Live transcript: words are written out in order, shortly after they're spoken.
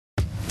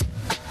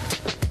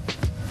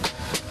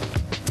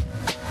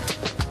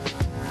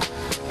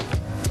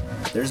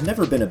There's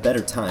never been a better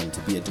time to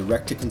be a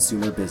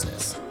direct-to-consumer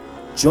business.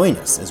 Join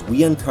us as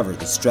we uncover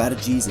the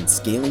strategies and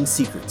scaling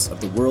secrets of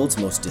the world's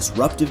most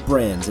disruptive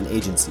brands and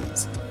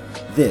agencies.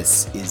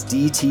 This is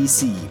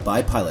DTC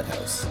by Pilot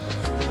House.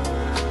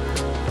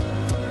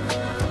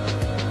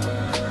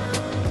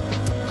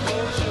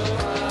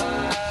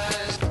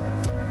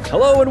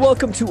 Hello and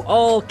welcome to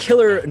All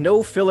Killer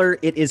No Filler.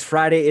 It is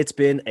Friday. It's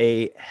been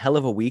a hell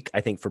of a week,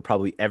 I think, for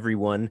probably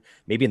everyone,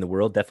 maybe in the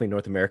world, definitely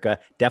North America,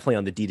 definitely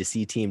on the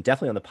D2C team,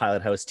 definitely on the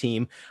Pilot House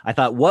team. I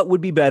thought, what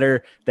would be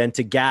better than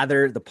to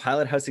gather the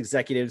Pilot House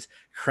executives,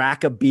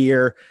 crack a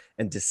beer,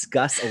 and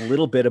discuss a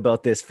little bit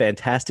about this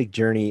fantastic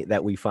journey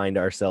that we find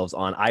ourselves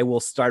on. I will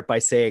start by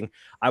saying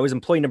I was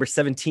employee number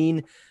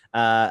 17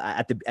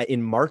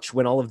 in March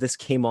when all of this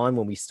came on,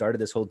 when we started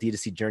this whole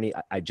D2C journey.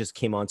 I just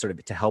came on sort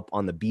of to help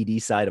on the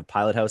BD side of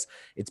Pilot House.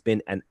 It's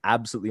been an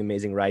absolutely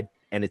amazing ride,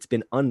 and it's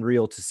been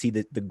unreal to see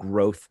the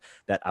growth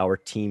that our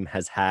team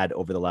has had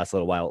over the last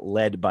little while,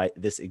 led by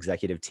this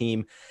executive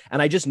team.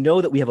 And I just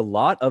know that we have a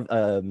lot of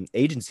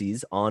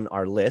agencies on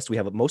our list. We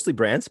have mostly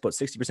brands, about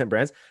 60%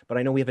 brands, but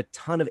I know we have a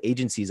ton of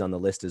agencies on the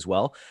list as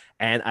well.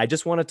 And I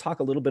just want to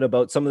talk a little bit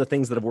about some of the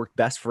things that have worked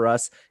best for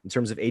us in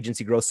terms of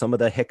agency growth, some of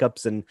the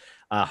hiccups and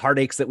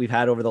heartaches that we've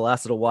had over the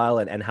last little while,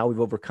 and how we've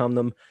overcome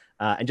them.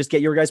 And just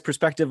get your guys'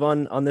 perspective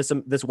on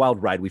this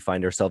wild ride we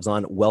find ourselves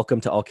on.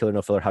 Welcome to All Killer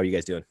No Filler. How are you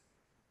guys doing?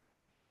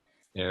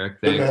 Eric,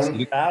 thanks.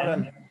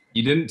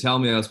 You didn't tell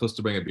me I was supposed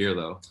to bring a beer,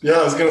 though. Yeah,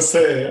 I was gonna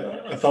say.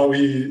 I thought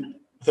it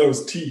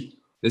was tea.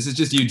 This is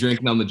just you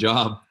drinking on the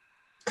job.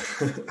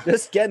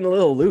 Just getting a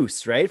little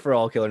loose, right? For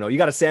All Killer No. You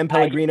got a San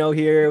Pellegrino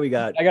here. I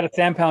got a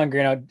San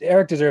Pellegrino.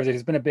 Eric deserves it.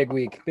 It's been a big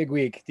week.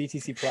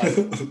 DTC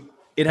Plus.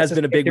 It has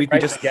been a big week.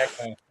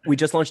 We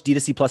just launched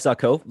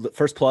D2Cplus.co. The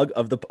first plug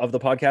of the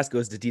podcast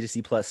goes to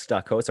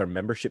D2Cplus.co. It's our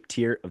membership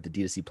tier of the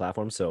D2C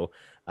platform. So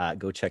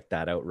go check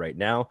that out right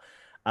now.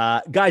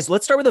 Guys,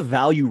 let's start with a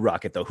value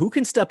rocket, though. Who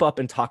can step up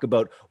and talk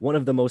about one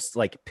of the most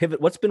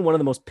what's been one of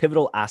the most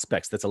pivotal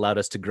aspects that's allowed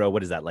us to grow?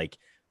 What is that, like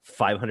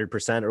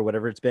 500% or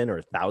whatever it's been,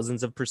 or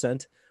thousands of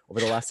percent over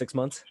the last 6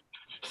 months?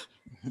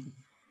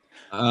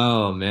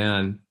 Oh,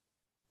 man.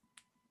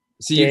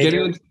 So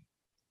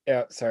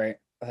yeah, sorry.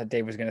 I thought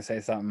Dave was going to say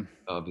something.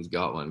 Oh, if he's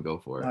got one, go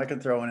for it. I can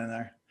throw one in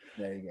there.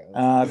 There you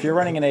go. If you're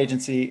running an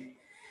agency,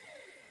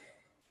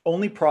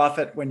 only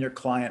profit when your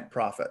client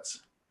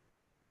profits.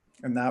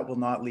 And that will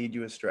not lead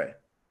you astray.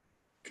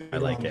 I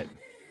like it.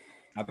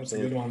 Absolutely. That's a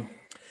good one.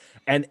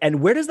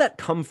 And where does that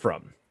come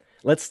from?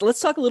 Let's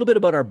talk a little bit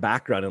about our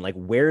background and like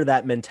where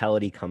that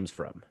mentality comes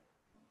from.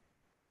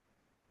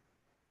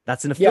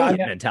 That's an affiliate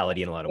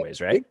mentality in a lot of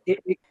ways, right?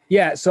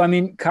 Yeah. So, I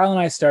mean, Kyle and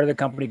I started a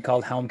company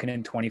called Helmkin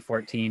in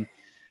 2014.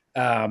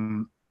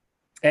 And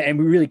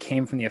we really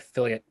came from the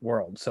affiliate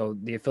world. So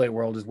the affiliate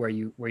world is where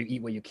you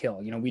eat what you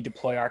kill. You know, we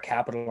deploy our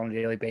capital on a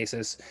daily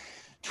basis,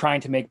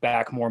 trying to make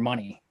back more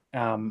money.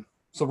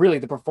 So really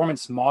the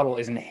performance model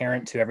is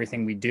inherent to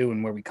everything we do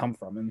and where we come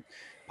from. And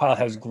Pilot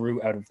House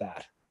grew out of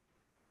that.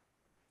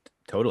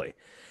 Totally.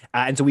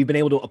 And so we've been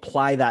able to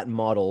apply that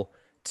model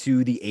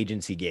to the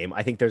agency game.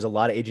 I think there's a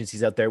lot of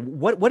agencies out there.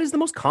 What is the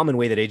most common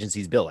way that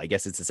agencies bill? I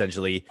guess it's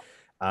essentially,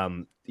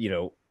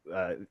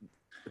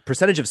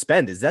 percentage of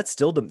spend. Is that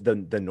still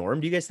the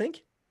norm, do you guys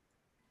think?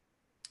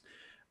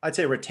 I'd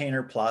say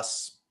retainer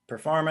plus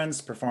performance.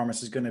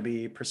 Performance is going to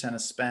be percent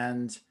of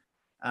spend.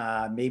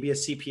 Maybe a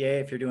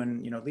CPA if you're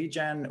doing, lead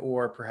gen,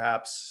 or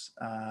perhaps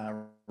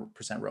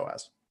percent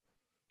ROAS.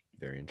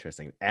 Very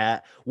interesting.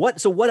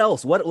 What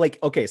else? We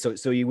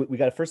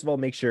got to first of all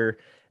make sure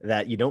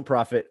that you don't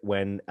profit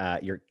when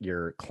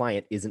your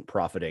client isn't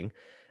profiting.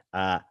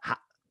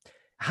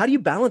 How do you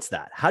balance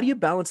that? How do you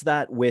balance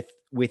that with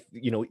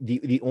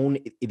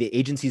the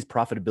agency's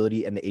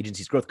profitability and the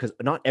agency's growth? Because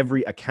not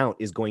every account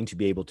is going to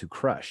be able to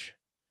crush.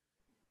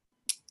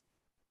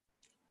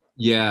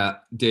 Yeah,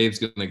 Dave's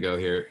gonna go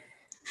here.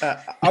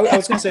 I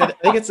was going to say, I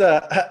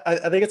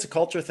think it's a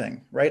culture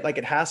thing, right? Like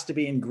it has to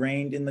be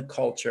ingrained in the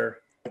culture.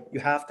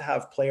 You have to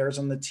have players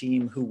on the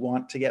team who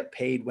want to get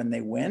paid when they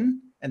win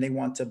and they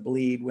want to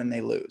bleed when they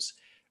lose,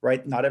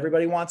 right? Not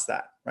everybody wants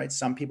that, right?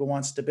 Some people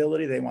want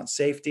stability. They want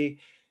safety,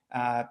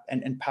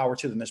 and power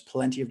to them. There's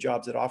plenty of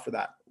jobs that offer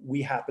that.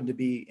 We happen to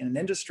be in an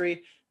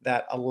industry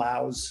that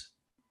allows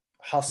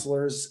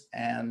hustlers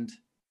and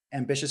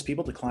ambitious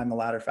people to climb the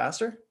ladder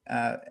faster.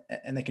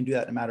 And they can do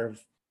that in a matter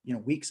of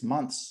weeks,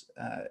 months,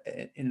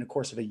 in the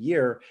course of a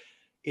year.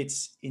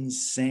 It's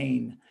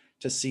insane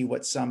to see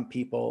what some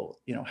people,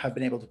 have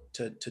been able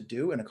to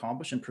do and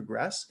accomplish and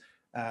progress.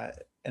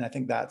 And I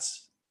think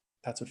that's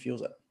what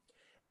fuels it.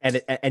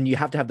 And you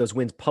have to have those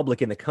wins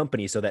public in the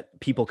company so that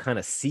people kind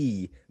of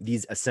see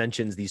these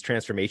ascensions, these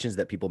transformations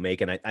that people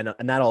make. And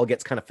that all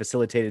gets kind of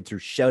facilitated through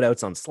shout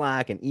outs on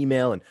Slack and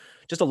email and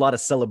just a lot of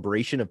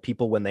celebration of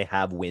people when they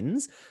have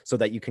wins, so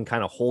that you can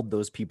kind of hold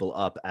those people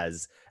up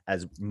as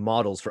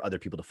models for other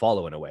people to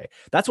follow in a way.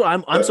 That's what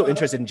I'm so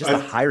interested in, just the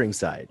hiring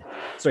side.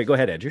 Sorry, go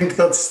ahead, Andrew. I think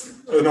I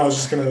was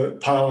just going to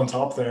pile on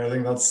top there. I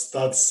think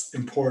that's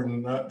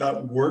important.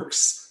 That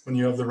works when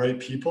you have the right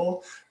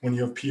people, when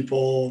you have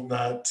people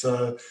that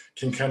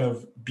can kind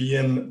of be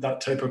in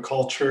that type of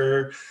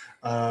culture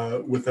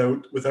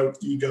without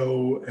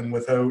ego and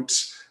without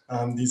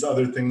these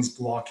other things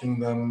blocking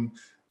them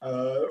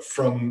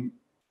from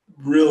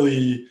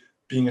really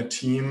being a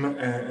team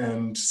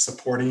and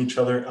supporting each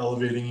other,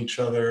 elevating each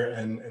other,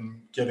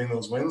 and getting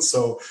those wins.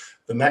 So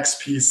the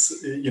next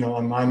piece,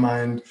 on my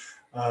mind,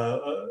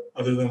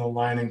 other than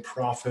aligning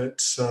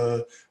profit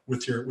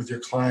with your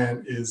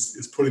client,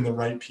 is putting the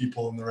right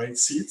people in the right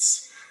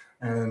seats.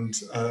 And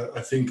I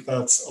think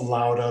that's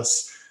allowed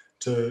us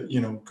to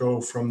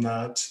go from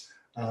that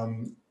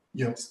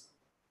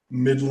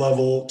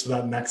mid-level to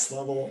that next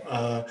level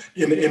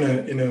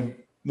in a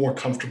more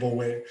comfortable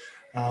way,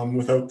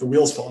 without the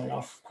wheels falling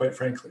off, quite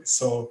frankly.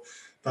 So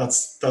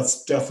that's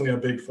definitely a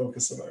big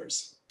focus of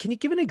ours. Can you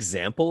give an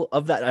example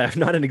of that?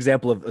 Not an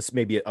example of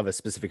maybe of a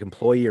specific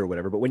employee or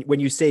whatever, but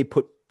when you say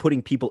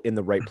putting people in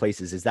the right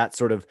places, is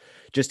that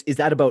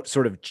about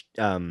sort of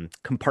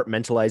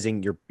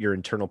compartmentalizing your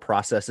internal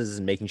processes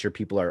and making sure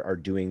people are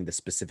doing the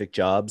specific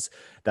jobs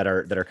that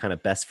are kind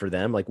of best for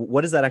them? Like,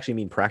 what does that actually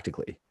mean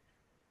practically?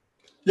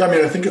 Yeah, I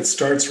mean, I think it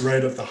starts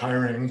right at the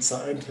hiring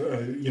side.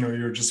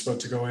 You're just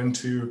about to go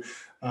into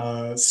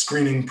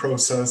screening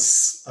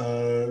process,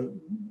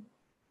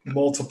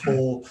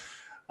 multiple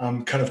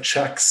kind of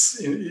checks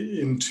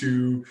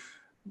into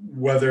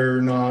whether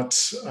or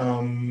not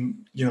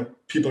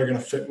people are going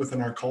to fit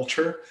within our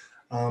culture.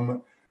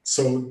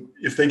 So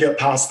if they get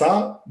past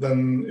that,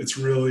 then it's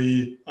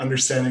really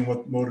understanding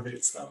what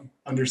motivates them,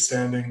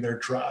 understanding their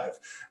drive.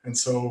 And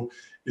so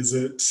is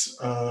it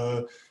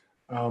seeing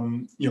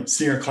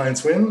our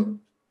clients win?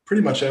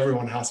 Pretty much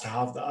everyone has to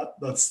have that.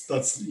 That's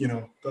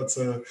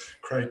a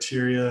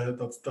criteria.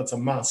 That's a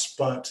must.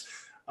 But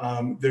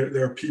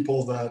there are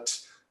people that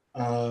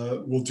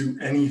will do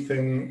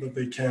anything that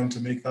they can to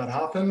make that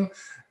happen,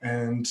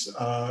 and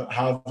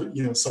have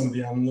some of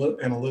the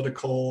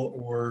analytical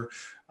or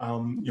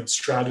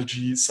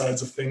strategy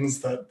sides of things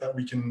that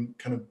we can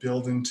kind of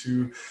build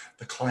into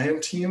the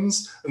client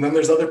teams. And then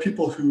there's other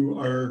people who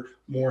are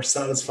more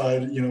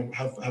satisfied,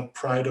 have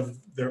pride of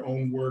their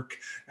own work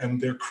and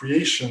their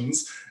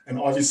creations, and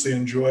obviously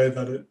enjoy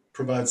that it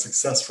provides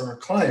success for our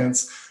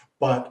clients,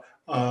 but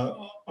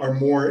are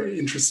more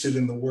interested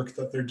in the work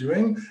that they're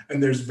doing,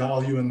 and there's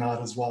value in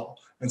that as well.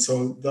 And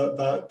so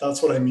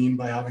that's what I mean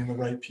by having the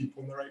right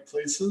people in the right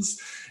places,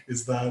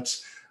 is that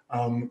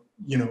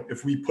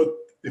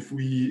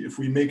if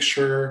we make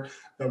sure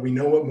that we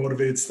know what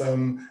motivates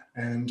them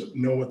and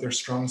know what their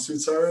strong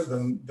suits are,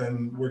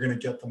 then we're going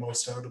to get the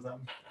most out of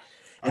them.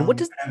 And what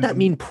does that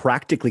mean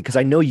practically? Because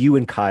I know you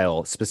and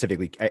Kyle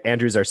specifically,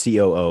 Andrew's our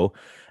COO,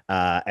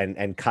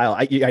 and Kyle,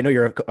 I know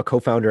you're a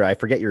co-founder. I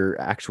forget your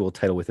actual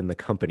title within the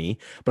company,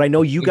 but I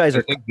know you guys are.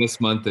 I think this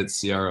month it's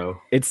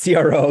CRO. It's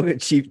CRO,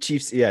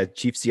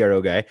 chief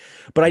CRO guy.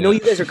 But I know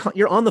you guys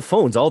you're on the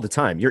phones all the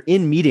time. You're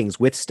in meetings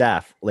with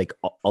staff like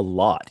a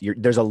lot.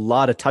 There's a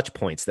lot of touch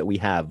points that we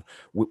have.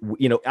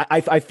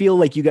 I feel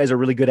like you guys are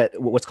really good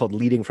at what's called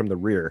leading from the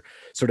rear,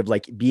 sort of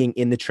like being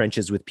in the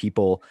trenches with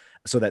people,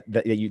 so that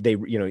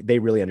they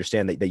really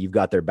understand that you've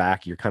got their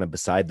back. You're kind of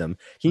beside them.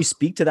 Can you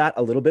speak to that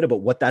a little bit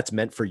about what that's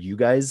meant for you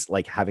guys,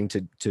 like having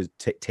to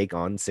take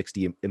on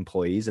 60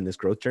 employees in this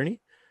growth journey?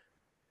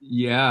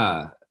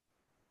 Yeah,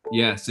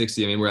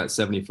 60. I mean, we're at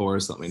 74 or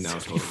something now.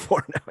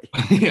 74 now.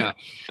 Yeah,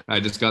 I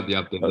just got the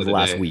update. That was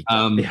last week.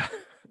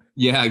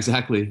 Yeah,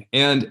 exactly.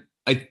 And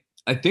I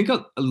think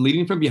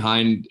leading from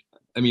behind.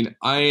 I mean,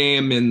 I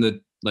am in the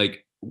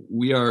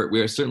we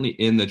are certainly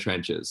in the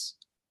trenches.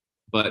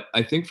 But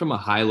I think from a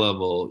high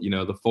level,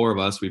 the four of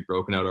us, we've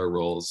broken out our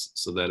roles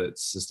so that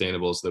it's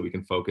sustainable, so that we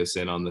can focus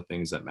in on the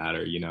things that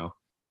matter.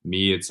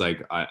 Me, it's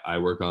like I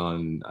work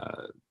on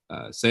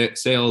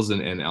sales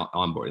and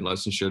onboarding.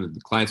 Let's ensure that the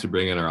clients we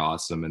bring in are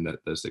awesome and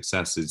that the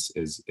success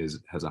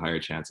has a higher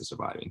chance of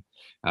surviving.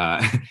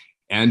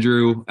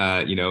 Andrew,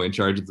 in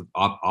charge of the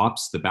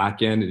ops, the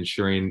back end,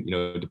 ensuring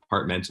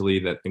departmentally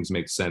that things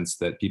make sense,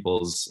 that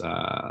people's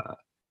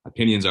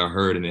opinions are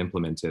heard and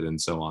implemented,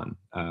 and so on.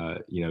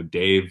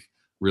 Dave,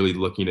 really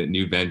looking at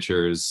new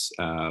ventures.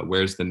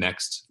 Where's the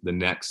next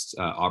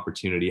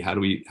opportunity? How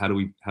do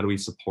we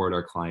support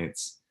our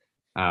clients?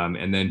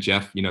 And then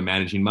Jeff,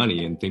 managing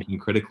money and thinking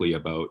critically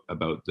about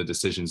the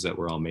decisions that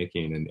we're all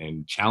making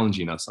and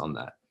challenging us on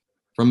that.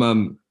 From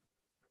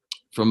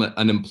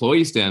an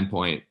employee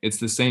standpoint, it's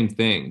the same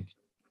thing.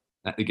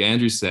 Like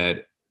Andrew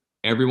said,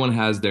 everyone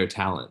has their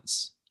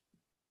talents.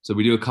 So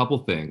we do a couple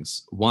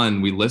things.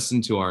 One, we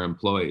listen to our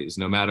employees,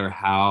 no matter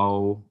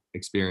how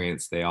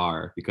experienced they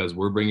are, because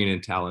we're bringing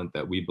in talent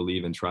that we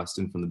believe and trust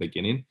in from the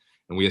beginning,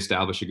 and we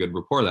establish a good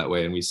rapport that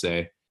way. And we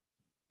say,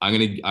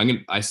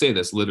 I say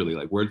this literally,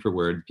 like word for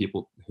word.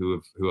 People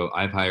who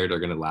I've hired are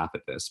going to laugh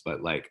at this,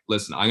 but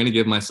listen, I'm going to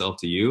give myself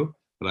to you,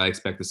 but I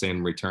expect the same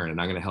in return,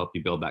 and I'm going to help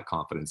you build that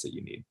confidence that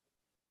you need.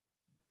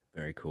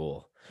 Very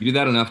cool. You do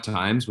that enough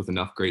times with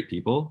enough great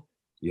people,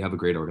 you have a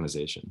great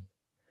organization.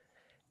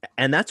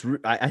 And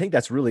I think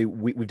that's really,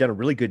 we've done a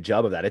really good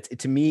job of that. It's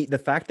to me, the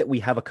fact that we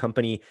have a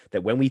company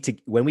that when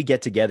we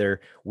get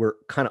together, we're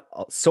kind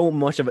of so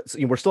much of it,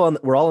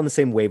 we're all on the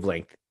same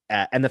wavelength.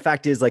 And the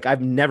fact is, like,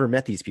 I've never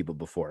met these people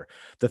before.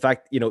 The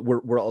fact,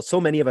 we're all,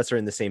 so many of us are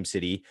in the same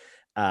city.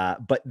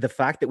 But the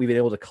fact that we've been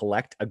able to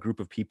collect a group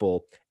of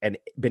people and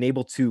been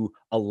able to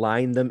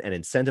align them and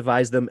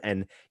incentivize them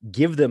and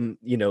give them,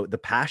 the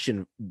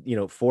passion,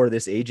 for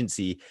this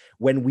agency,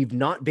 when we've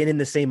not been in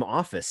the same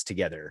office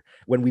together,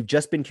 when we've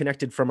just been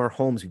connected from our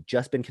homes, we've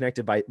just been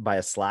connected by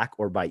a Slack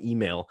or by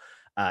email.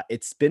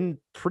 It's been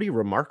pretty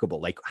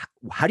remarkable. Like,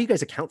 how do you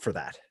guys account for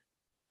that?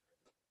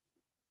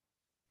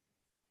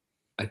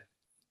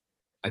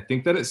 I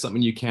think that it's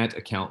something you can't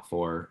account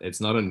for.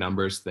 It's not a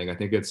numbers thing. I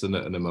think it's an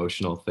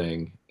emotional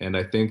thing. And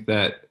I think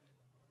that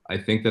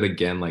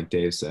again, like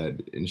Dave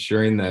said,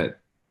 ensuring that,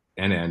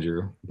 and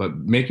Andrew, but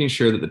making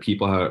sure that the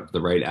people have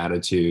the right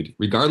attitude,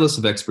 regardless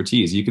of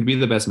expertise. You could be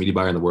the best media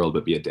buyer in the world,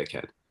 but be a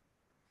dickhead.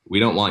 We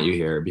don't want you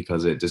here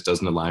because it just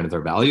doesn't align with our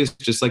values.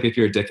 Just like if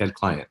you're a dickhead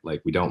client,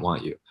 like, we don't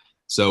want you.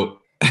 So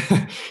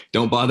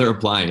don't bother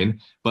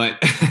applying.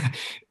 But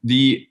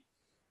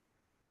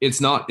it's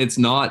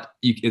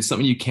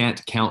something you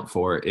can't count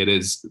for. It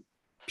is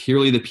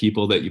purely the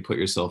people that you put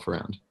yourself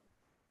around.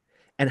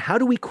 And how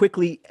do we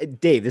quickly,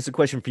 Dave, this is a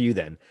question for you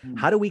then.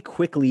 How do we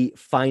quickly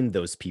find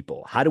those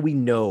people? How do we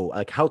know,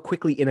 like, how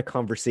quickly in a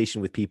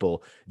conversation with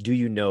people do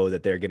you know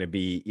that they're going to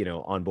be,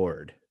 on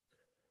board?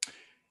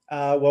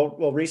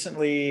 Well,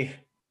 recently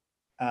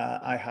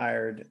I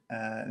hired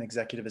an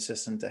executive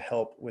assistant to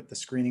help with the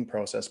screening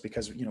process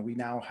because, we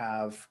now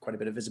have quite a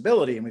bit of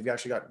visibility, and we've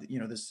actually got,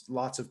 there's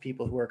lots of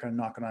people who are kind of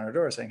knocking on our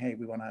door saying, hey,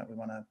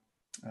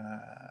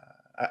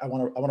 I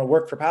want to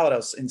work for Pallet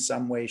House in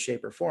some way,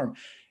 shape, or form.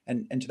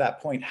 And to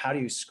that point, how do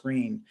you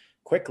screen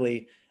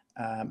quickly,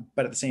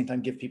 but at the same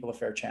time give people a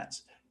fair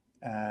chance?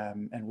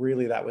 And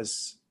really, that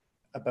was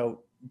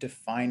about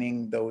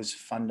defining those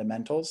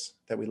fundamentals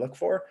that we look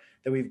for,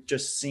 that we've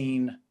just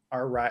seen.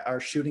 Our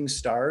shooting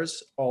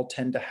stars all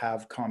tend to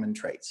have common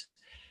traits.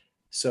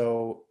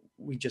 So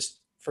we just,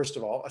 first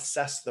of all,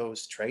 assess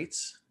those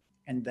traits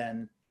and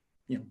then,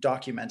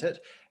 document it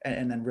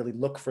and then really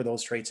look for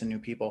those traits in new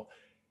people.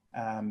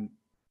 And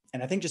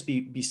I think just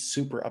be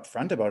super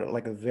upfront about it.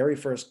 Like, the very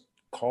first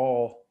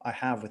call I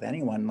have with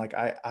anyone, like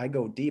I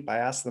go deep, I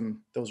ask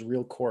them those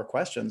real core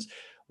questions.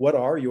 What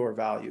are your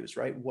values,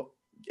 right?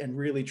 And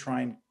really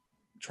try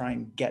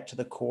and get to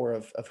the core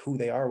of who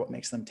they are, what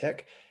makes them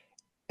tick.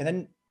 And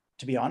then,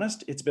 to be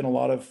honest, it's been a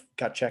lot of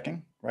gut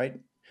checking, right?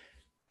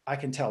 I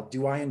can tell,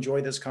 do I enjoy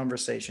this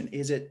conversation?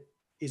 Is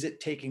it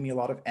taking me a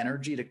lot of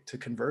energy to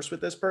converse with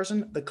this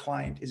person? The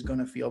client is going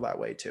to feel that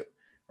way too,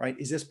 right?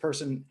 Is this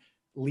person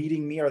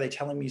leading me? Are they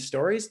telling me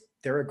stories?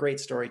 They're a great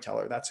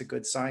storyteller. That's a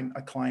good sign.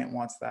 A client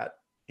wants that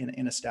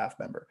in a staff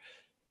member.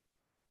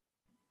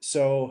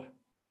 So,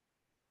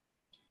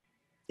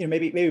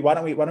 maybe why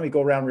don't we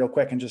go around real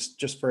quick and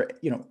just for,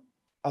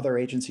 other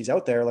agencies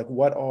out there, like,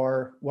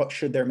 what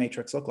should their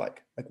matrix look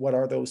like? Like, what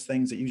are those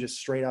things that you just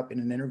straight up in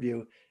an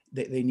interview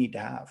they need to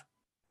have?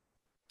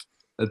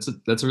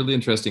 That's a really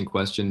interesting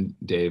question,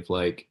 Dave.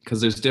 Like, because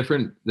there's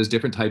different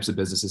types of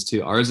businesses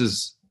too. Ours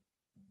is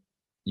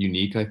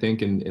unique, I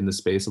think, in the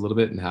space a little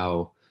bit, and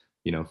how,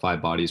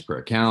 5 bodies per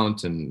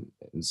account and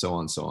so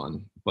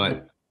on.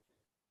 But,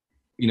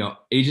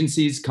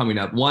 agencies coming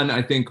up, one,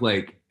 I think,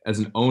 like, as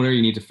an owner,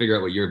 you need to figure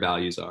out what your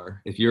values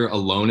are. If you're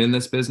alone in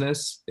this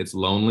business, it's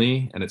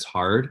lonely and it's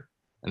hard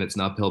and it's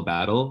an uphill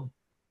battle.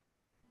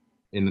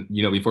 And,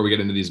 before we get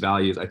into these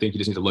values, I think you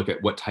just need to look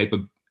at what type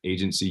of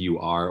agency you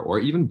are, or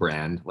even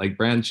brand. Like,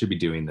 brand should be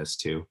doing this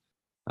too.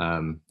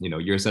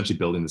 You're essentially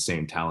building the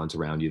same talent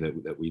around you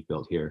that we've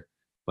built here.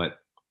 But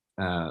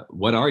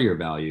what are your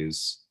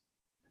values?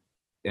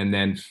 And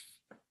then,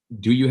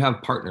 do you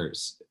have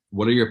partners?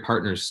 What are your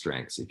partners'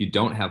 strengths? If you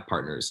don't have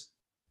partners,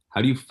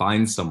 how do you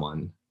find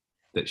someone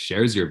that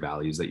shares your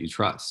values that you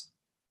trust?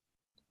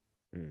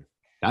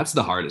 That's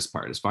the hardest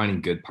part, is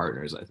finding good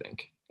partners, I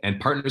think. And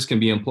partners can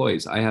be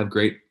employees. I have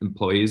great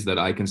employees that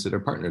I consider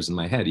partners in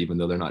my head, even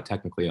though they're not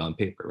technically on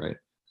paper, right?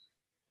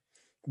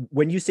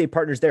 When you say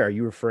partners there, are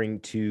you referring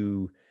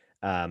to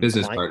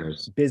business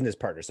partners? Business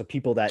partners. So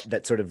people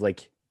that sort of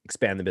like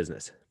expand the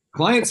business.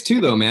 Clients too,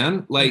 though,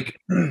 man. Like,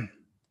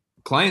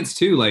 clients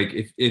too. Like,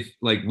 if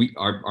like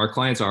our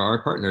clients are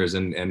our partners,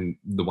 and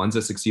the ones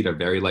that succeed are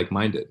very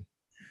like-minded.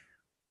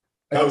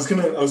 I was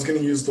gonna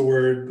use the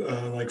word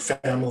like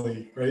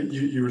family, right?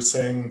 You were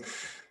saying,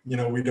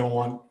 we don't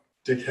want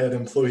dickhead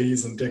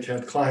employees and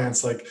dickhead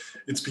clients. Like,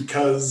 it's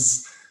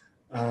because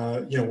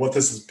what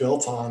this is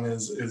built on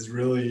is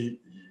really,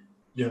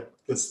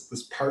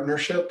 this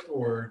partnership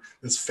or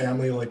this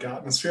family-like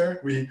atmosphere.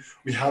 We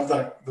have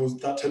that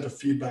type of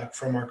feedback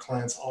from our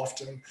clients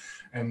often,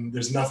 and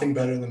there's nothing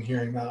better than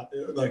hearing that,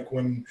 like,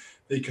 when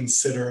they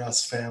consider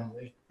us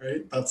family,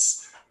 right?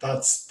 That's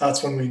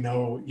when we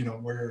know,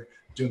 we're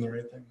doing the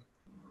right thing.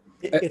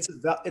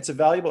 It's a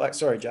valuable.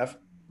 Sorry, Jeff.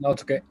 No,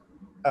 it's okay.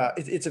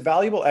 It's a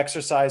valuable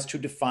exercise to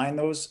define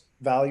those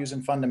values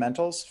and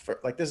fundamentals. For,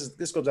 like, this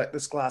goes back,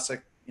 this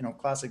classic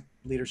classic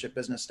leadership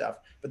business stuff.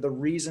 But the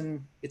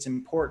reason it's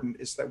important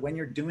is that when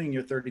you're doing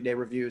your 30-day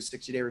reviews,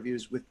 60-day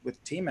reviews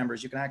with team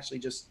members, you can actually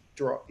just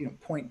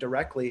point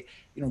directly,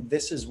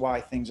 this is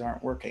why things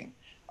aren't working.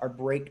 Our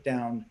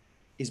breakdown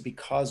is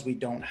because we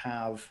don't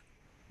have,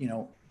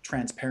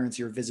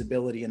 transparency or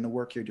visibility in the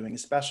work you're doing,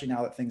 especially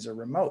now that things are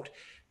remote.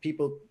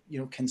 People,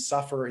 can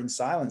suffer in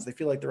silence. They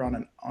feel like they're on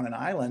an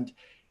island.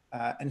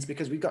 And it's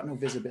because we've got no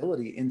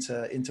visibility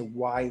into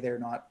why they're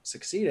not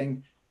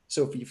succeeding.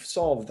 So if you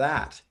solve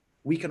that,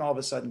 we can all of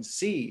a sudden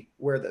see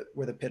where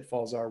the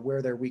pitfalls are,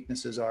 where their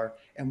weaknesses are,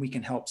 and we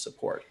can help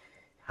support.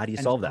 How do you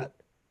solve that?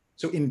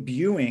 So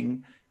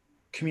imbuing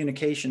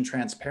communication,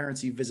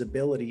 transparency,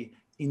 visibility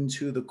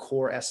into the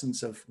core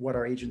essence of what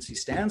our agency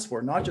stands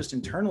for, not just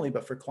internally,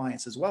 but for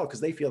clients as well, because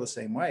they feel the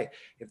same way.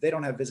 If they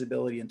don't have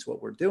visibility into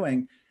what we're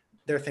doing,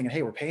 they're thinking,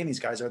 hey, we're paying these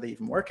guys, are they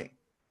even working?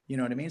 You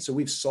know what I mean? So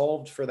we've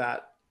solved for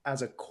that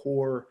as a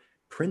core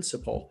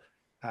principle.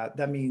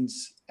 That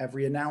means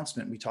every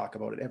announcement we talk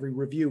about it, every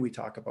review we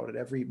talk about it,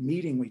 every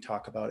meeting we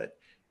talk about it,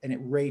 and it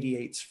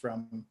radiates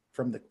from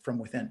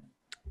within.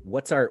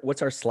 What's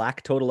our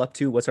Slack total up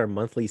to? What's our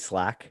monthly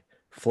Slack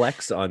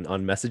flex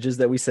on messages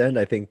that we send?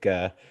 I think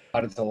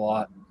it's a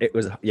lot. It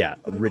was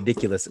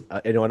ridiculous,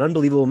 an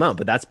unbelievable amount.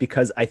 But that's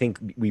because I think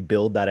we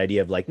build that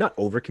idea of like not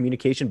over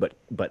communication,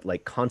 but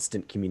like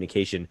constant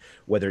communication,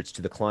 whether it's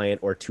to the client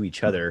or to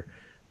each other,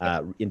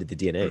 into the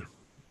DNA.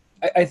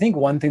 I think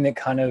one thing that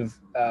kind of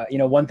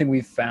one thing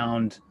we've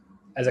found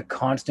as a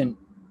constant,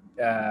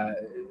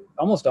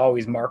 almost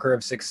always marker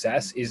of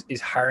success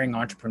is hiring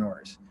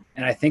entrepreneurs.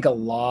 And I think a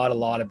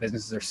lot of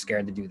businesses are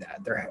scared to do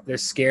that. They're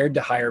scared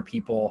to hire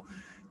people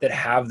that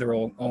have their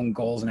own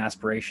goals and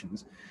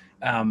aspirations.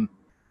 And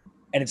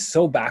it's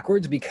so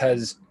backwards,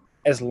 because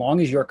as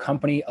long as your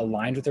company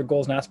aligns with their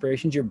goals and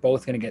aspirations, you're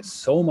both going to get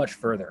so much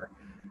further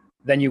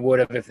than you would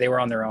have if they were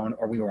on their own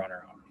or we were on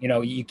our own.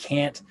 You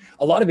can't,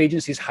 a lot of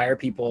agencies hire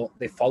people,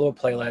 they follow a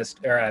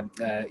playlist or a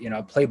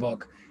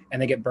playbook,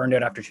 and they get burned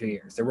out after 2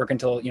 years. They work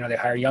until, they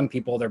hire young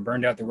people, they're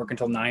burned out, they work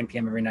until 9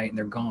 p.m. every night and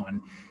they're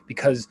gone,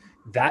 because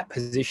that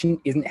position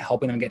isn't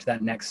helping them get to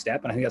that next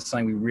step. And I think that's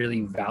something we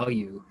really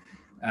value,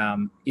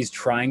 is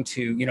trying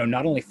to,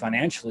 not only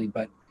financially,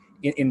 but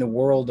in the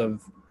world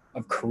of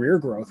career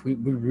growth, we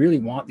really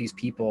want these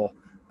people,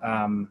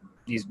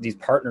 these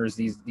partners,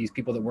 these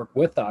people that work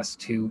with us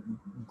to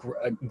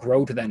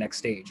grow to that next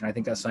stage. And I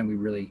think that's something we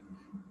really,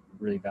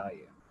 really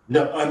value.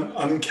 Yeah,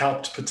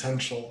 uncapped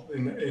potential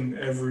in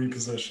every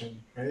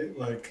position, right?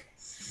 Like,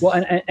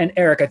 well, and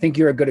Eric, I think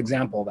you're a good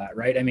example of that,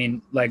 right? I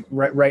mean, like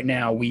right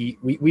now, we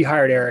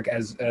hired Eric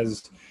as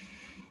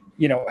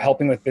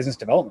helping with business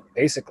development,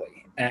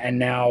 basically, and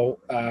now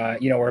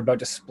we're about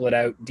to split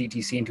out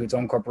DTC into its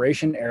own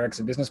corporation. Eric's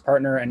a business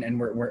partner, and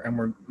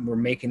we're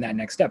making that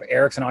next step.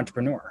 Eric's an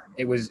entrepreneur.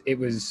 It was.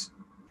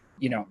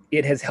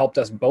 It has helped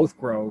us both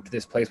grow to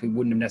this place we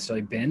wouldn't have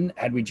necessarily been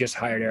had we just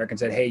hired Eric and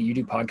said, hey, you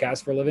do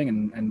podcasts for a living,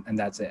 and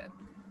that's it.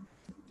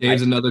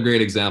 Dave's another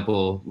great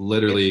example.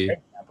 Literally,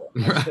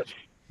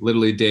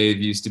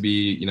 Dave used to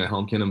be,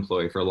 HomeKit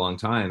employee for a long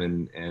time.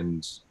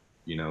 And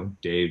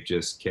Dave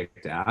just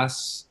kicked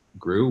ass,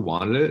 grew,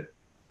 wanted it,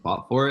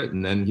 fought for it.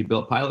 And then he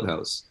built Pilot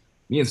House.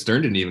 Me and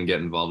Stern didn't even get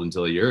involved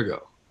until a year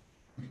ago.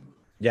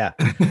 Yeah.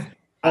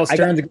 Well,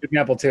 Stern's a good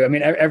example too. I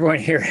mean, everyone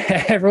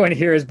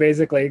here is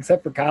basically,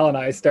 except for Kyle and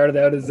I, started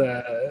out as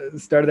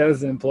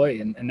an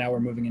employee, and now we're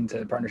moving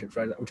into partnerships,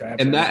 right? Which I have.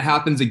 And that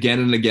happens again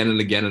and again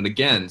and again and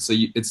again. So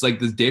it's like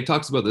this. Dave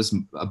talks about this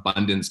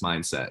abundance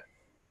mindset.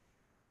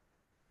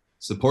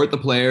 Support the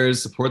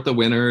players, support the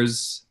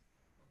winners,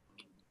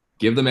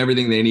 give them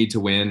everything they need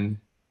to win,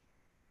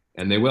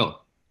 and they will.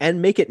 And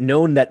make it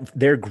known that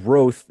their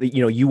growth,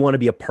 you want to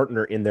be a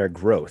partner in their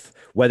growth,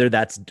 whether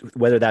that's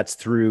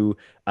through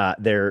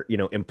their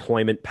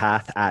employment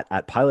path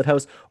at Pilot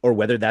House, or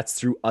whether that's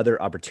through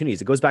other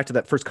opportunities. It goes back to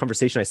that first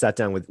conversation I sat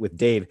down with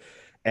Dave.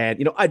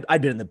 And,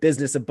 I'd been in the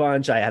business a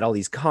bunch. I had all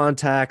these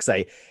contacts.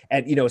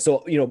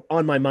 So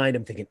on my mind,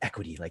 I'm thinking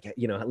equity, like,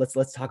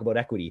 let's talk about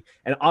equity.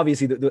 And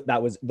obviously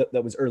that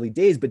was early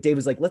days, but Dave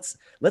was like,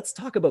 let's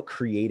talk about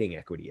creating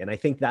equity. And I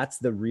think that's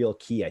the real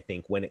key. I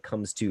think when it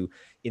comes to,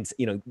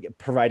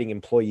 providing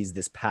employees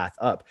this path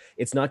up,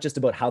 it's not just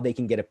about how they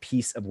can get a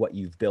piece of what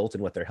you've built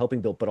and what they're helping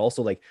build, but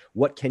also like,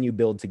 what can you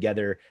build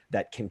together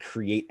that can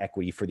create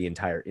equity for the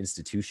entire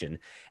institution?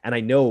 And I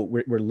know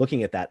we're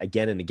looking at that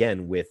again and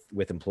again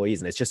with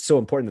employees. And it's just so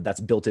important that that's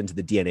built into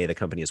the DNA of the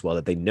company as well,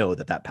 that they know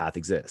that path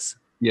exists.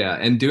 Yeah.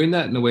 And doing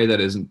that in a way that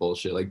isn't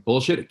bullshit, like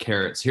bullshit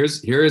carrots.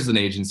 Here is an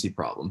agency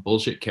problem.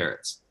 Bullshit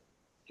carrots.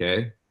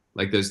 Okay.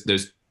 Like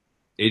there's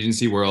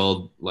agency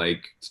world,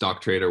 like stock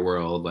trader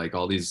world, like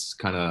all these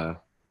kind of,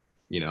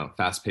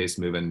 fast paced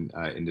moving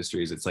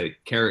industries. It's like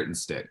carrot and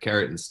stick.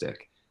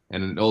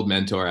 And an old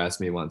mentor asked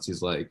me once,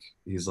 he's like,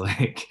 this is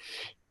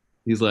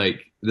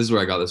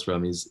where I got this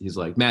from. He's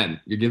like,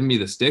 man, you're giving me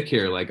the stick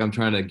here. Like I'm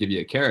trying to give you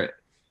a carrot.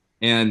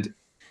 And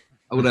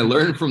what I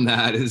learned from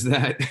that is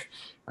that,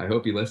 I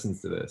hope he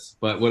listens to this,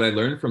 but what I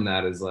learned from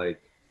that is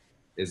like,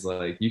 is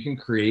like you can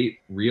create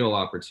real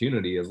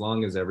opportunity as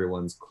long as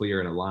everyone's clear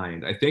and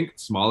aligned. I think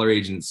smaller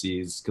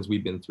agencies, because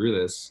we've been through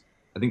this,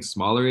 I think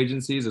smaller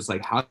agencies, it's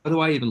like, how do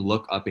I even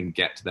look up and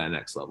get to that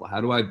next level?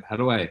 How do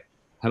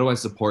I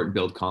support and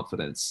build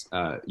confidence,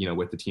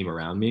 with the team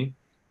around me?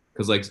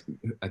 Because like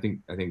I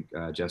think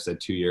Jeff said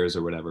 2 years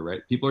or whatever,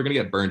 right? People are gonna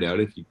get burned out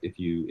if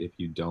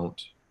you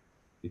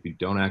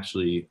don't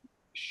actually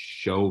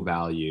show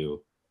value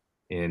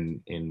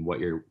in what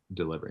you're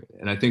delivering.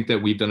 And I think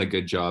that we've done a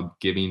good job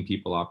giving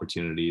people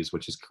opportunities,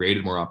 which has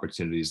created more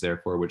opportunities,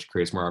 therefore, which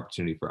creates more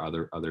opportunity for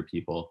other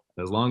people.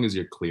 As long as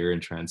you're clear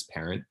and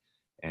transparent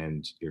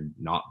and you're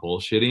not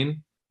bullshitting,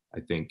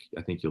 I think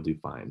you'll do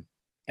fine.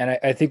 And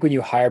I think when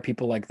you hire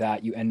people like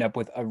that, you end up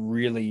with a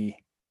really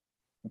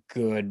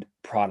good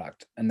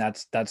product. And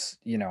that's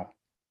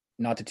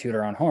not to toot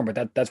our own horn,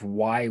 but that's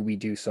why we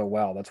do so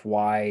well. That's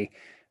why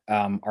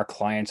our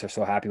clients are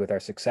so happy with our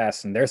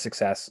success and their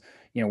success,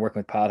 working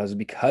with Pilot House, is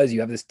because you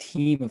have this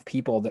team of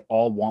people that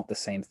all want the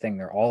same thing.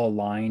 They're all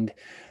aligned.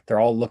 They're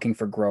all looking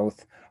for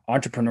growth.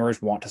 Entrepreneurs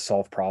want to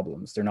solve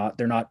problems. They're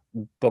not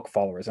book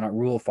followers. They're not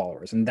rule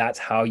followers. And that's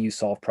how you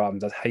solve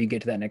problems. That's how you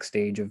get to that next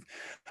stage of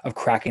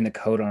cracking the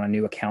code on a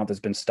new account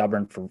that's been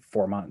stubborn for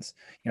 4 months.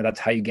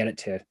 That's how you get it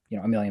to,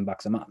 $1 million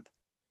a month.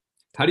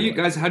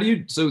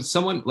 So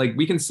someone, like,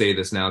 we can say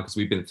this now because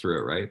we've been through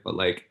it, right? But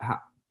like,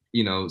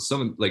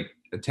 someone like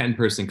a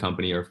 10-person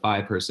company or a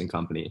 5-person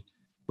company,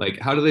 like,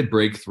 how do they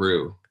break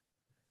through?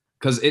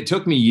 Because it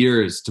took me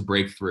years to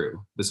break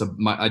through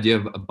my idea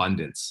of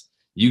abundance.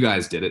 You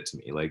guys did it to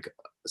me, like,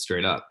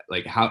 straight up.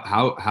 Like,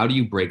 how do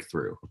you break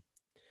through?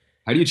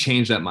 How do you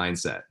change that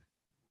mindset?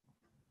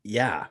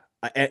 Yeah.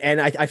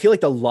 And I feel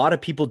like a lot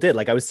of people did.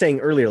 Like I was saying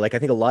earlier, like I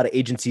think a lot of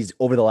agencies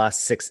over the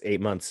last 6-8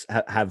 months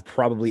have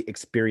probably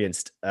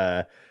experienced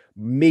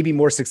maybe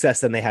more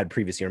success than they had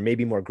previous year,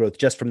 maybe more growth,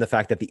 just from the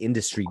fact that the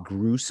industry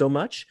grew so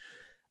much.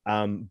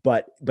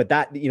 But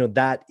that,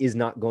 that is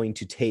not going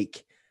to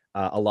take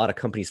a lot of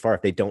companies far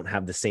if they don't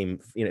have the same,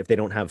 if they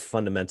don't have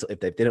if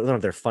they don't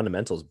have their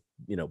fundamentals,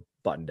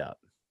 buttoned up.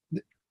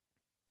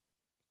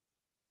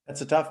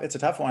 It's a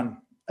tough one.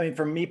 I mean,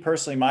 for me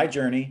personally, my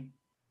journey,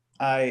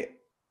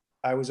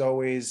 I was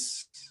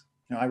always,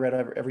 I read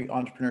every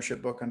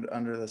entrepreneurship book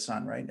under the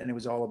sun, right? And it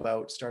was all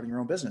about starting your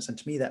own business. And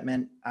to me, that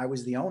meant I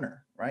was the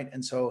owner, right?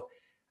 And so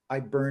I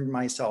burned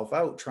myself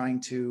out trying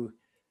to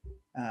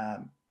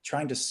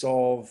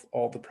solve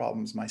all the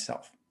problems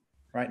myself,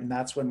 right? And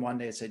that's when one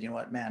day I said, you know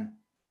what, man,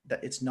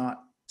 that it's not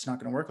going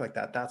to work like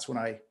that. That's when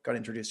I got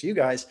introduced to you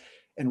guys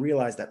and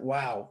realized that,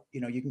 wow,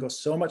 you can go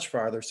so much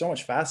farther, so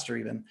much faster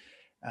even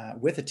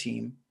with a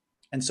team.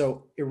 And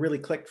so it really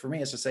clicked for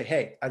me, is to say,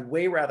 hey, I'd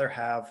way rather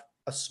have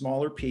a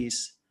smaller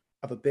piece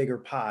of a bigger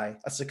pie,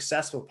 a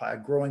successful pie, a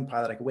growing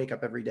pie that I can wake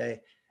up every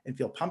day and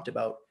feel pumped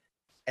about,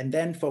 and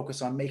then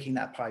focus on making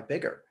that pie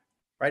bigger,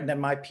 right? And then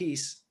my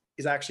piece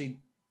is actually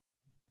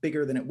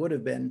bigger than it would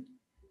have been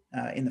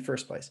in the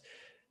first place.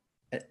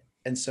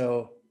 And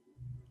so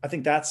I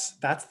think that's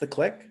the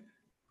click.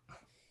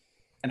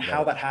 And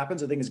how that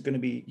happens, I think, is going to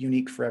be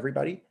unique for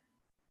everybody.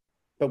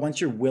 But once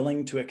you're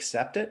willing to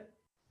accept it,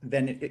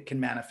 then it can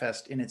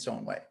manifest in its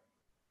own way.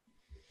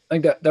 I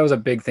think that was a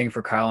big thing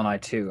for Kyle and I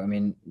too. I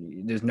mean,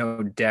 there's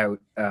no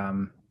doubt,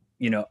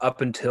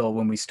 up until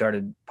when we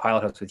started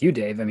Pilot House with you,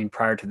 Dave, I mean,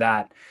 prior to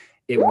that,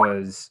 it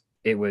was,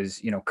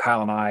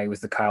 Kyle and I, it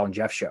was the Kyle and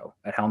Jeff show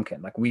at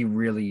Helmkin. Like, we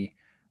really,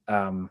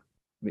 not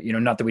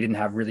that we didn't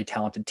have really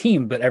talented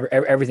team, but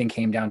everything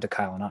came down to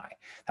Kyle and I.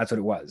 That's what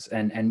it was.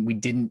 And we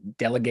didn't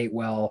delegate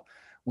well.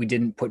 We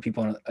didn't put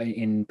people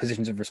in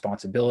positions of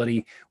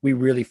responsibility. We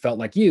really felt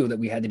like that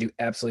we had to do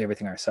absolutely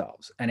everything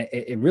ourselves. And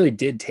it really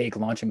did take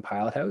launching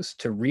Pilot House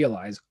to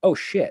realize, oh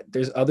shit,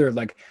 there's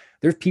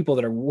people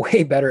that are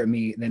way better at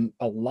me than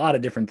a lot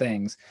of different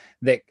things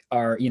that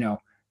are,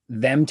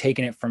 them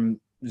taking it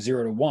from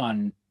 0 to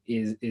 1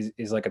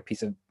 is like a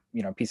piece of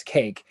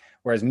cake.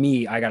 Whereas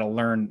me, I got to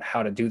learn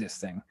how to do this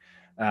thing.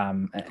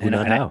 Who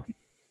Know How.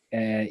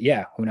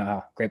 Yeah, Who Know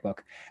How. Great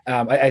book.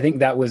 I think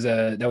that was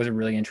a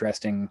really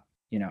interesting.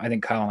 I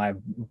think Kyle and I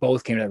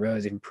both came to that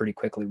realization pretty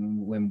quickly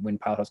when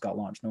Pilot House got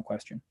launched, no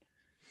question.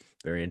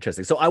 Very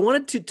interesting. So I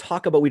wanted to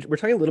talk about, we're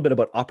talking a little bit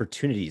about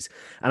opportunities.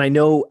 And I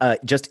know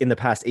just in the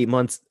past 8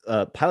 months,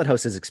 Pilot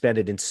House has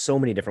expanded in so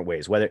many different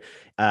ways, whether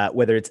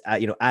it's,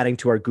 adding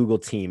to our Google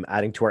team,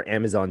 adding to our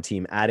Amazon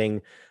team,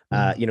 adding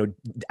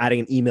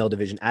an email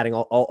division, adding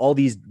all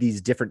these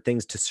different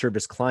things to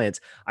service clients.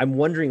 I'm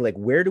wondering, like,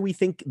 where do we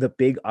think the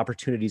big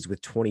opportunities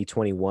with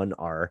 2021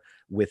 are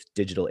with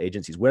digital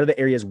agencies? What are the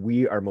areas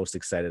we are most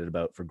excited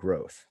about for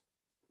growth?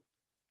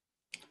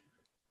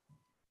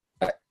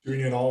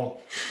 Doing it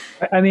all.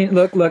 I mean,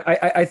 look,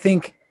 I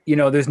think,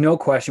 there's no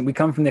question. We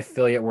come from the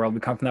affiliate world. We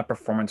come from that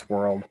performance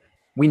world.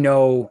 We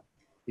know,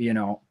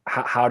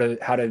 how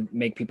to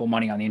make people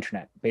money on the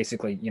internet,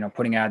 basically,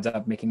 putting ads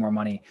up, making more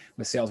money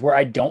with sales. Where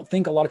I don't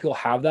think a lot of people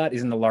have that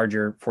is in the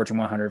larger Fortune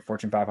 100,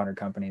 Fortune 500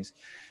 companies.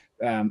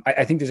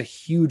 I think there's a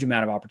huge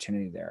amount of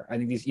opportunity there. I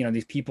think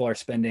these people are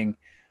spending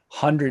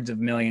hundreds of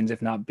millions,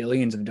 if not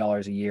billions of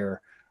dollars a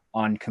year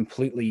on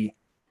completely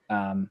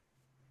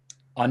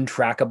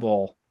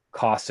untrackable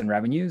costs and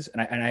revenues.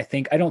 And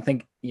I don't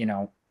think, you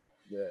know,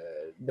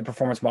 the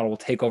performance model will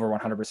take over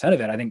 100%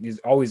 of it. I think there's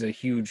always a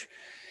huge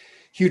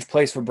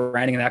place for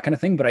branding and that kind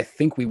of thing. But I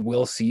think we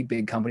will see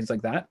big companies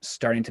like that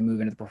starting to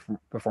move into the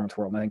performance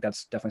world. And I think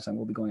that's definitely something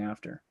we'll be going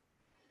after.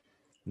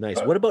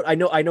 Nice. What about, I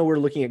know we're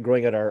looking at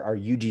growing out our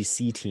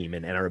UGC team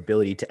and our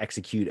ability to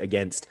execute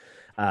against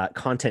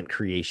content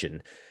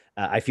creation.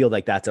 I feel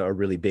like that's a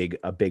really big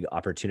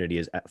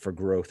opportunity for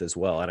growth as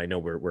well. And I know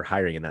we're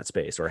hiring in that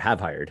space, or have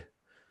hired.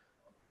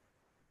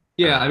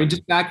 Yeah, I mean,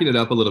 just backing it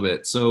up a little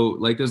bit. So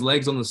like there's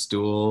legs on the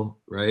stool,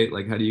 right?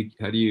 Like how do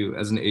you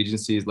as an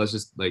agency, let's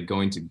just like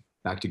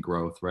back to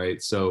growth,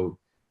 right? So,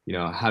 you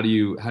know, how do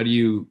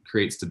you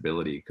create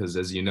stability? Because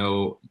as you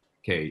know,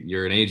 okay,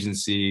 you're an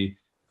agency,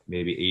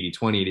 maybe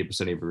 80-20,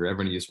 80% of your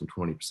revenue is from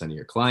 20% of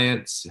your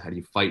clients. How do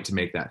you fight to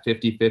make that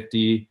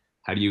 50-50?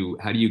 How do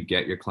you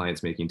get your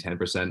clients making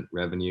 10%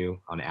 revenue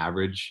on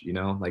average? You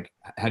know, like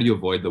how do you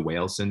avoid the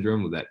whale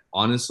syndrome that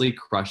honestly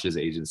crushes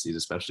agencies,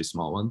 especially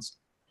small ones?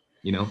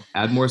 You know,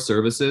 add more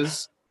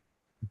services,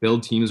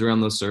 build teams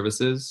around those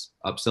services,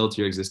 upsell to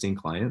your existing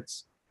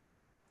clients,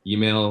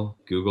 email,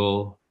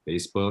 Google,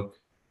 Facebook,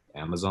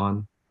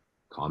 Amazon,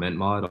 Comment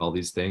Mod, all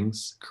these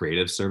things,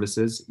 creative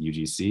services,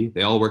 UGC,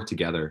 they all work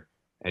together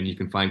and you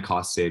can find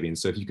cost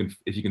savings. So if you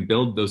can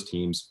build those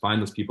teams,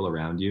 find those people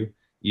around you,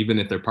 even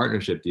if they're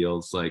partnership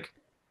deals, like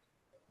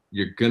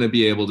you're going to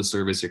be able to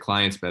service your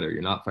clients better.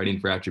 You're not fighting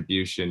for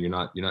attribution. You're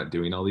not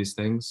doing all these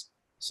things.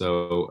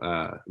 So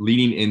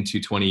leading into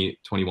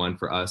 2021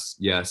 for us,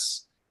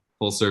 yes,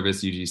 full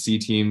service UGC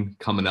team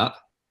coming up.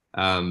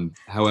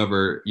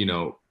 However, you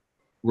know,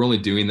 we're only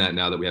doing that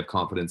now that we have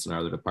confidence in our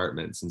other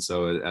departments. And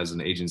so as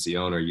an agency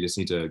owner, you just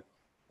need to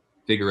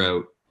figure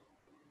out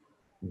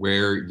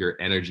where your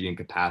energy and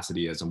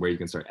capacity is and where you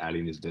can start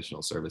adding these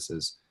additional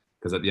services.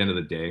 Because at the end of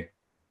the day,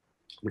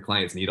 your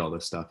clients need all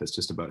this stuff. It's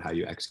just about how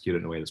you execute it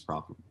in a way that's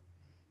profitable.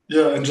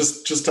 Yeah, and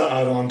just to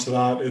add on to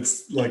that,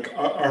 it's like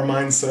our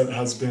mindset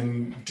has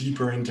been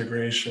deeper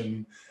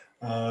integration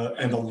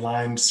and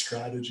aligned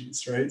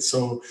strategies, right?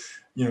 So,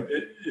 you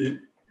know,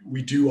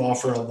 we do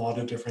offer a lot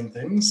of different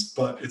things,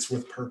 but it's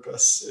with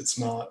purpose. It's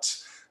not,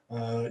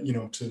 you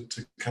know, to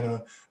kind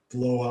of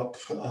blow up,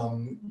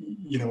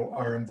 you know,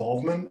 our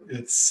involvement.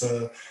 It's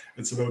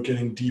about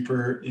getting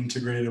deeper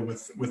integrated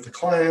with the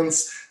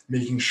clients,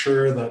 making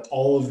sure that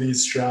all of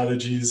these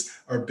strategies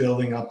are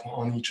building up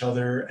on each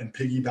other and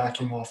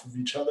piggybacking off of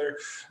each other,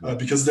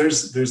 because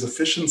there's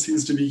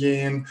efficiencies to be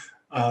gained.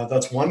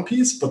 That's one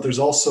piece, but there's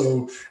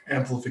also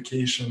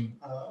amplification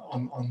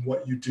on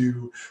what you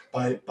do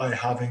by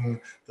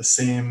having the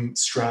same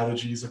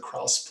strategies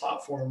across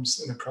platforms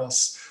and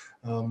across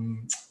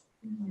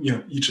you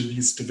know, each of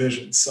these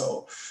divisions.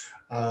 So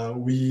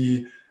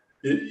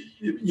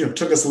it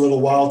took us a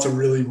little while to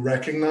really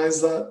recognize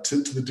that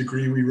to the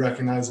degree we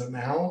recognize it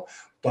now,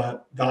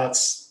 but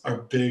that's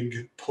our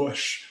big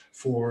push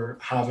for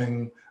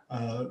having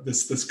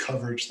this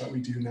coverage that we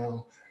do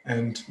now.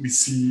 And we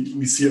see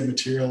it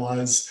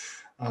materialize,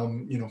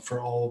 you know,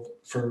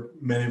 for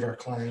many of our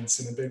clients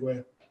in a big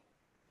way.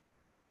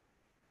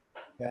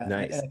 Yeah,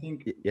 nice. And I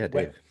think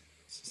Dave.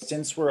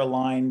 Since we're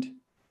aligned,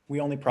 we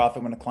only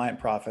profit when a client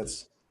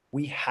profits.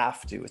 We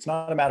have to. It's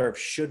not a matter of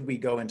should we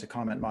go into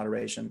comment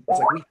moderation. It's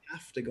like we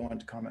have to go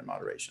into comment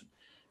moderation,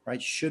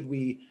 right? Should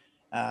we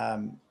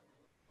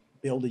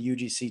build a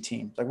UGC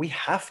team? Like we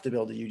have to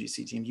build a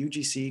UGC team.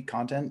 UGC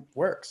content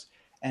works,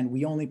 and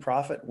we only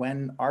profit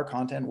when our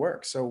content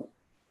works. So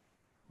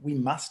we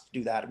must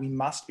do that. We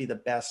must be the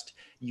best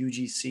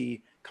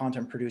UGC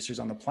content producers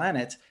on the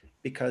planet,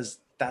 because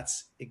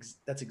that's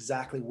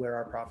exactly where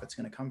our profit's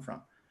going to come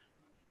from.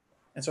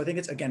 And so I think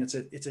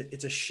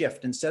it's a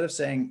shift. Instead of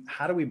saying,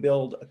 how do we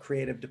build a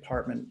creative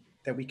department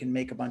that we can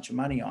make a bunch of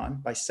money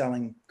on by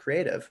selling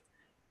creative?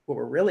 What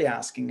we're really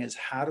asking is,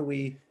 how do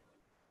we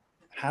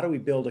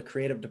build a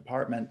creative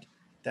department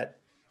that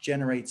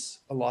generates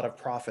a lot of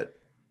profit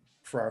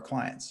for our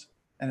clients?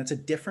 And it's a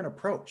different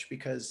approach,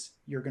 because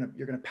you're going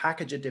to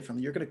package it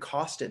differently. You're going to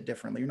cost it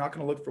differently. You're not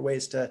going to look for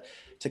ways to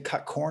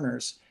cut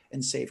corners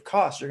and save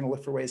costs. You're going to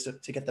look for ways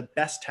to get the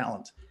best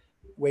talent,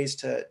 ways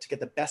to get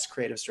the best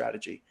creative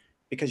strategy,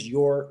 because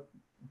your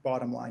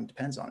bottom line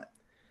depends on it.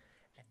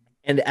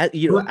 And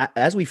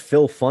as we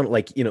fill funnel,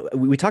 like, you know,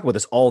 we talk about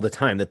this all the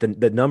time, that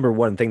the number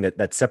one thing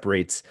that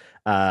separates,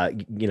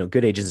 you know,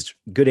 good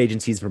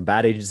agencies from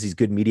bad agencies,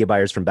 good media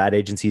buyers from bad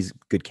agencies,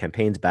 good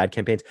campaigns, bad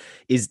campaigns,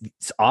 is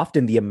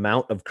often the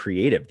amount of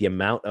creative, the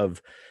amount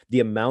of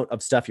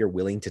stuff you're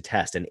willing to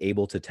test and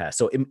able to test.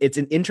 So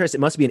it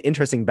must be an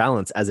interesting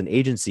balance as an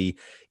agency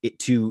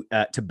to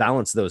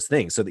balance those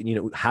things, so that, you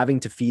know, having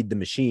to feed the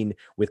machine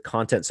with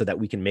content so that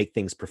we can make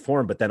things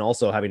perform, but then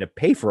also having to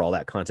pay for all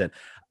that content.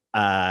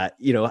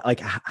 You know,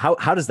 like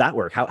how does that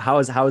work? How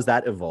has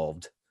that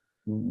evolved?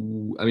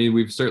 I mean,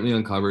 we've certainly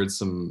uncovered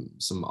some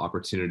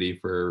opportunity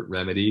for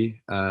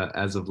remedy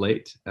as of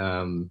late,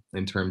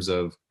 in terms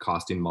of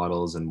costing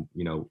models and,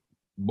 you know,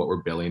 what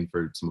we're billing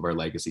for some of our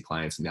legacy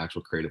clients and the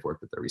actual creative work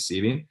that they're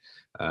receiving,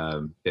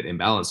 bit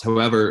imbalanced.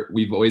 However,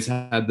 we've always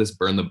had this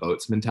burn the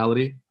boats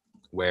mentality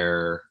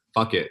where,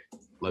 fuck it,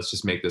 let's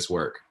just make this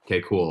work.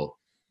 Okay, cool.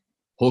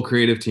 Whole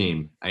creative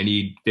team, I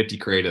need 50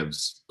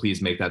 creatives.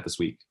 Please make that this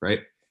week,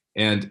 right?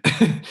 And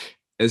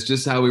it's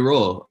just how we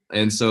roll.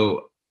 And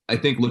so I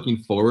think looking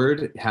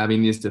forward,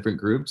 having these different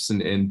groups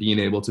and being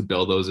able to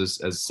build those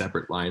as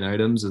separate line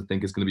items, I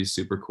think is going to be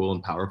super cool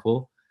and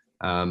powerful.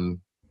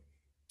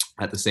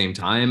 At the same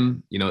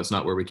time, you know, it's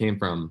not where we came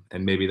from.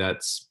 And maybe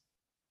that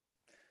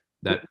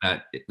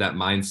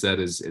mindset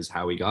is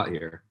how we got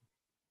here.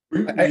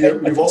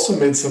 We've also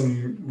made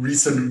some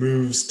recent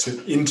moves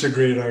to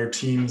integrate our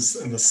teams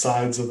and the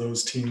sides of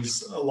those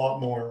teams a lot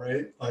more,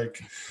 right?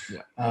 Like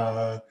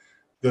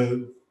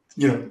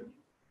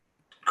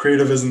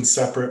creative isn't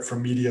separate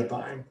from media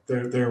buying.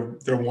 They're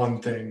one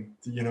thing,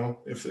 you know.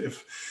 If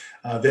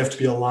they have to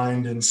be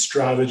aligned in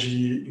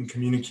strategy, in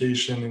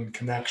communication, and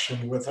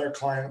connection with our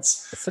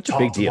clients. It's such a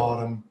big deal.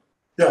 Bottom.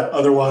 Yeah.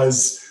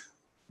 Otherwise,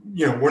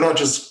 you know, we're not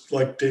just,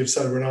 like Dave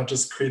said, we're not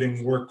just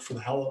creating work for the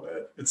hell of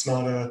it. It's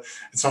not an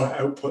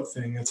output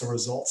thing. It's a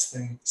results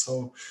thing.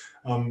 So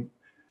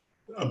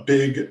a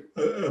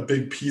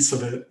big piece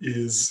of it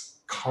is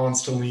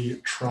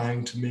constantly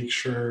trying to make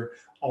sure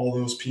all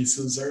those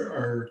pieces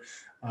are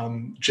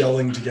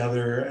gelling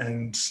together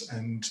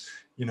and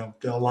you know,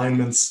 the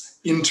alignments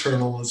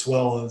internal as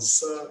well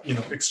as you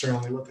know,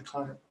 externally with the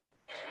client.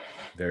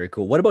 Very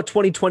cool. What about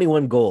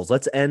 2021 goals?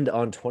 Let's end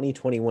on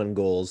 2021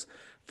 goals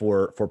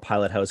for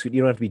Pilot House. You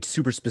don't have to be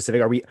super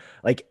specific. Are we,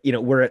 like, you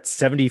know, we're at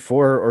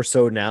 74 or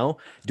so now.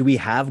 Do we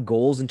have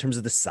goals in terms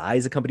of the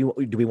size of company?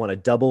 Do we want to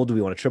double? Do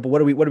we want to triple?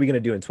 What are we going to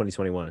do in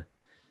 2021?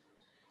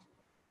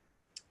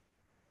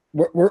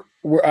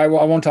 I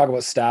won't talk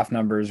about staff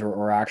numbers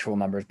or actual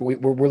numbers, but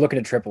we're looking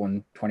at triple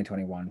in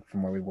 2021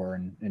 from where we were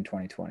in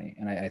 2020.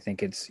 And I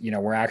think it's, you know,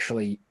 we're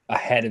actually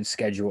ahead of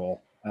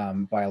schedule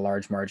by a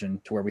large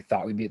margin to where we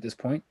thought we'd be at this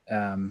point.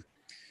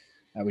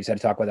 We just had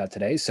to talk about that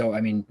today. So,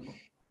 I mean,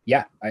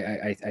 yeah,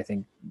 I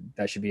think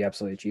that should be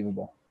absolutely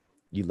achievable.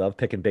 You love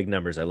picking big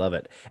numbers. I love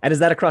it. And is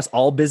that across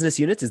all business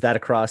units? Is that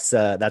across,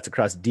 that's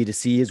across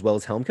D2C as well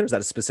as Helmkin? Or is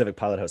that a specific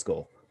Pilot House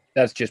goal?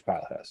 That's just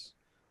Pilot House.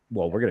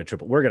 Well, we're going to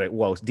triple.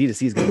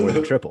 D2C is going to more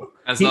than triple.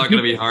 That's not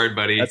going to be hard,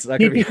 buddy. That's not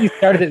going to be.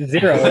 Started at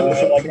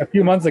 0 like a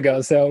few months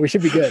ago, so we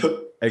should be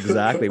good.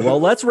 Exactly. Well,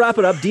 let's wrap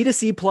it up.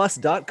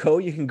 D2Cplus.co.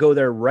 You can go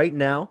there right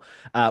now.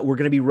 We're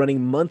going to be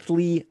running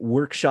monthly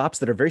workshops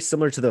that are very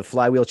similar to the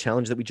Flywheel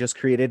Challenge that we just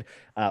created.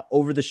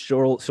 Over the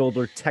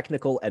shoulder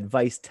technical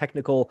advice,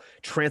 technical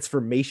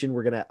transformation.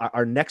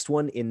 Our next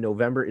one in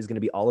November is going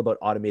to be all about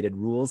automated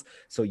rules.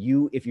 So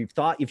if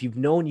you've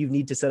known you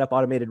need to set up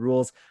automated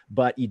rules,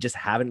 but you just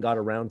haven't got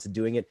around to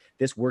doing it,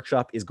 this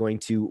workshop is going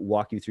to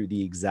walk you through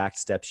the exact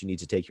steps you need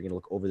to take. You're going to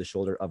look over the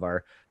shoulder of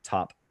our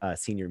top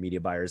senior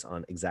media buyers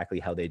on exactly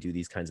how they do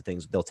these kinds of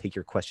things. They'll take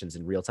your questions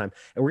in real time.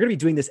 And we're going to be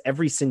doing this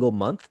every single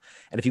month.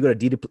 And if you go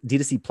to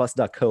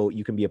D2Cplus.co,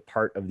 you can be a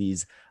part of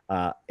these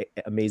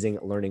amazing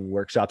learning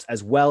workshops,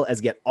 as well as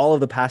get all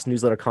of the past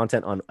newsletter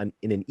content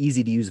in an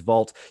easy to use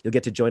vault. You'll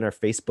get to join our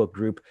Facebook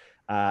group.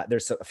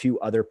 There's a few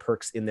other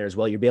perks in there as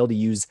well. You'll be able to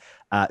use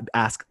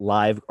ask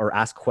live or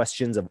ask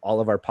questions of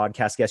all of our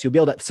podcast guests. You'll be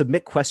able to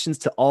submit questions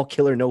to All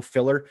Killer No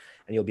Filler,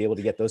 and you'll be able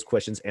to get those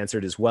questions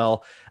answered as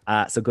well.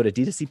 So go to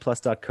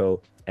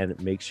D2Cplus.co and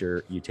make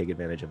sure you take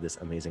advantage of this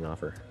amazing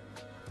offer.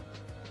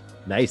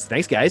 Nice.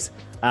 Thanks, guys.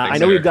 I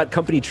know we've got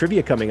company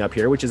trivia coming up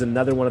here, which is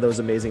another one of those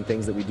amazing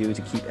things that we do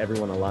to keep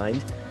everyone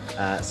aligned.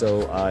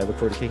 So I look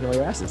forward to kicking all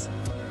your asses.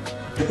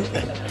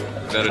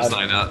 Better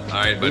sign up.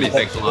 All right, buddy.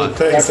 Thanks a lot.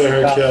 Thanks,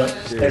 Eric. Yeah,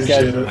 Thanks,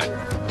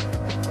 guys.